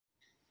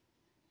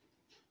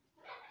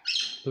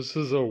This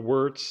is a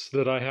wurtz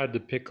that I had to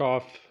pick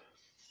off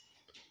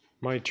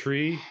my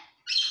tree,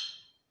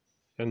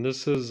 and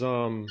this is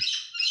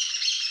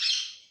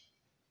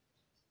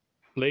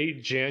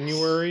late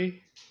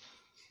January.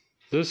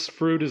 This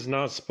fruit is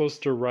not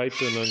supposed to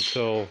ripen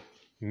until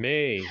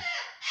May,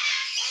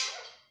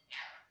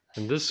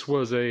 and this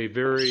was a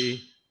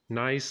very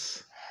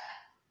nice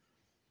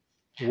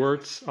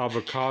wurtz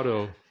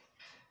avocado.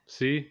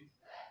 See?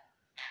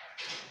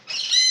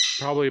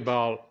 Probably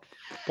about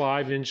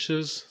 5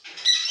 inches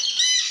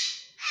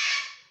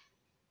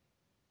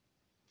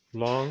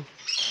long,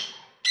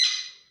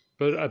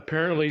 but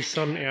apparently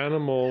some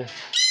animal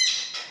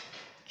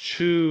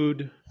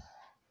chewed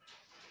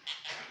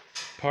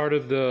part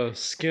of the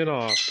skin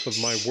off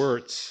of my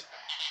wurtz,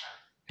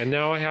 and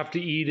now I have to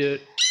eat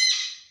it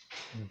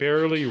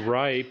barely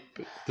ripe.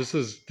 This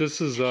is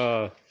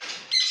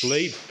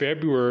late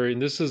February,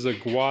 and this is a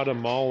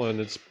Guatemalan.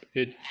 It's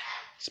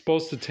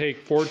supposed to take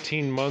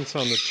 14 months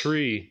on the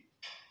tree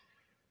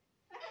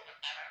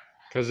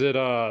because it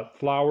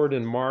flowered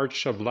in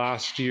March of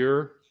last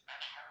year,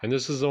 and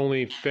this is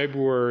only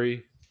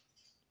February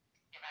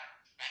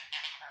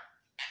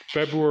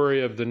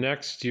of the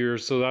next year,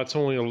 so that's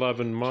only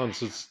 11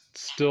 months. It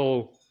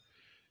still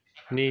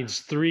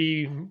needs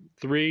 3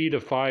 to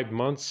 5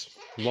 months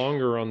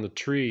longer on the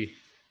tree.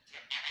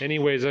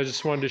 Anyways, I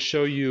just wanted to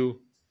show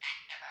you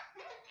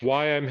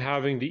why I'm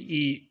having to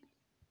eat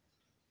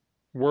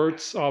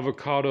wurtz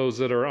avocados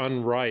that are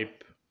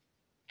unripe.